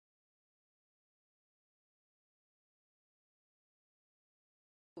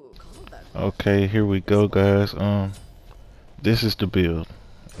Okay, here we go, guys. This is the build.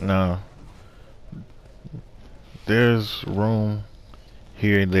 Now, there's room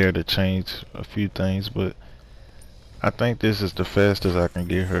here and there to change a few things, but I think this is the fastest I can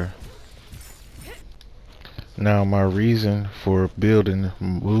get her. Now, my reason for building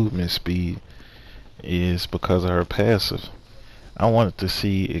movement speed is because of her passive. I wanted to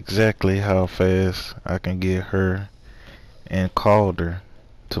see exactly how fast I can get her and Calder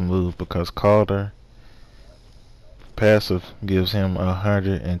to move, because Calder passive gives him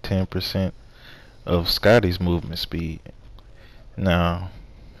 110% of Skadi's movement speed. Now,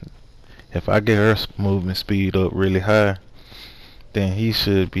 if I get her movement speed up really high, then he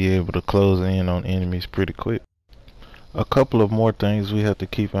should be able to close in on enemies pretty quick. A couple of more things we have to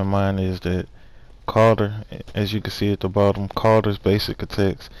keep in mind is that Calder, as you can see at the bottom, Calder's basic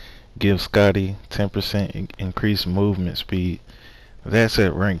attacks give Skadi 10% increased movement speed. That's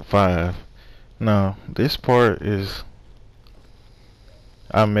at rank 5. Now, this part is,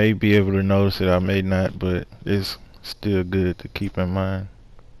 I may be able to notice it, I may not, but it's still good to keep in mind.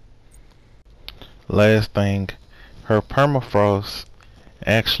 Last thing, her permafrost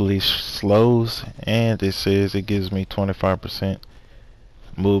actually slows, and it says it gives me 25%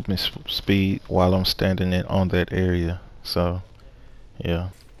 movement speed while I'm standing on that area. So yeah,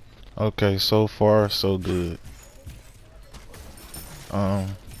 okay, so far so good.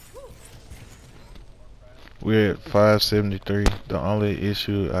 um we're at 573. The only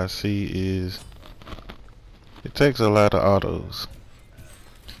issue I see is it takes a lot of autos,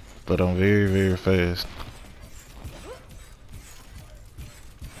 but I'm very fast.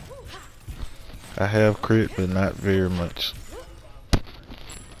 I have crit, but not very much.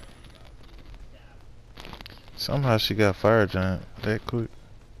 Somehow she got fire giant that quick.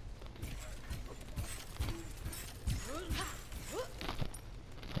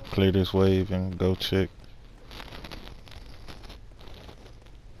 Clear this wave and go check.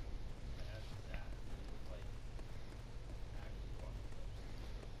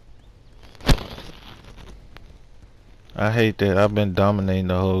 I hate that I've been dominating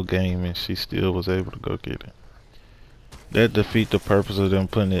the whole game and she still was able to go get it. That defeat the purpose of them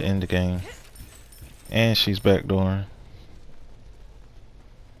putting it in the game. And she's backdooring.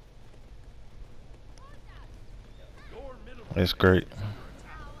 That's great.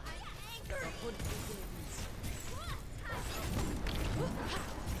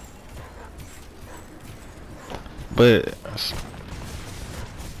 But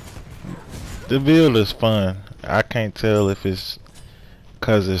the build is fun. I can't tell if it's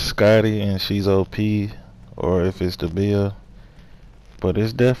cause it's Skadi and she's OP or if it's the build. But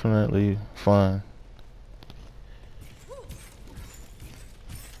it's definitely fun.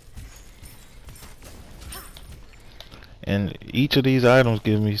 And each of these items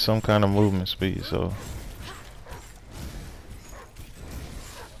give me some kind of movement speed, so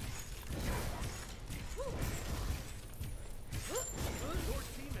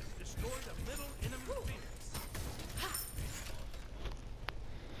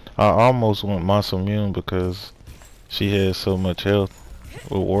I almost went Moss Immune because she has so much health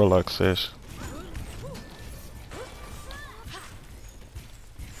with Warlock Sash.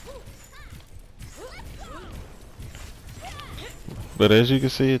 But as you can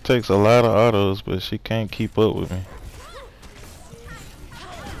see, it takes a lot of autos, but she can't keep up with me.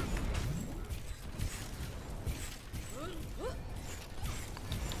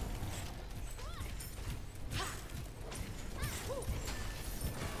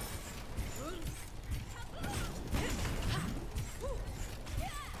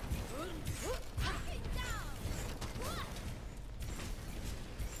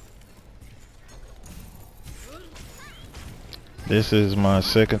 This is my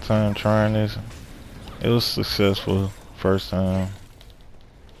second time trying this. It was successful first time.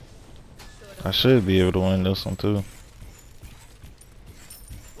 I should be able to win this one too.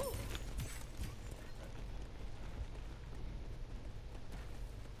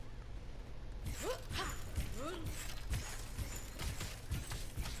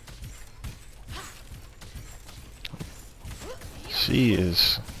 She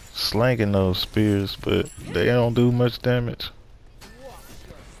is slanging those spears, but they don't do much damage.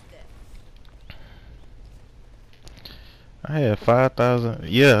 I had 5,000.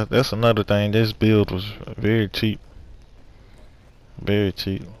 Yeah, that's another thing. This build was very cheap. Very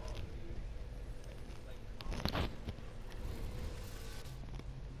cheap.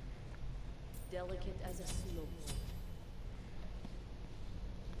 Delicate as a slope.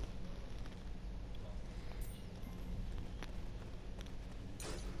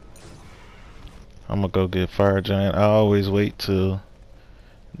 I'm gonna go get Fire Giant. I always wait till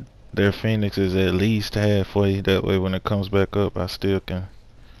their Phoenix is at least halfway. That way when it comes back up, I still can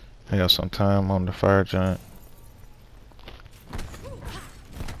have some time on the fire giant.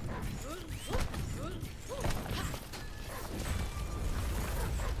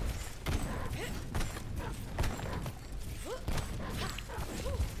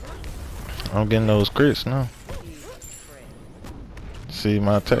 I'm getting those crits now. See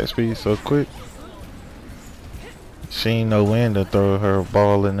my attack speed so quick. She ain't know when to throw her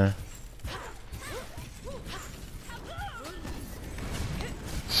ball in there.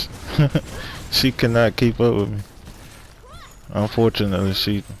 She cannot keep up with me. Unfortunately,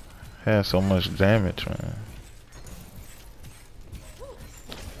 she has so much damage, man.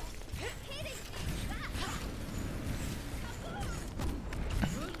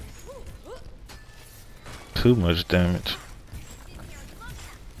 Too much damage.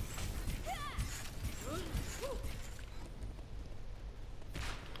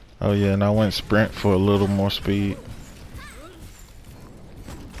 Oh yeah, and I went sprint for a little more speed.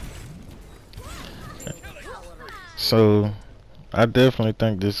 So I definitely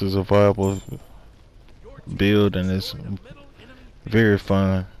think this is a viable build and it's very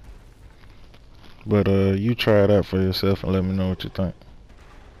fun. But you try it out for yourself and let me know what you think.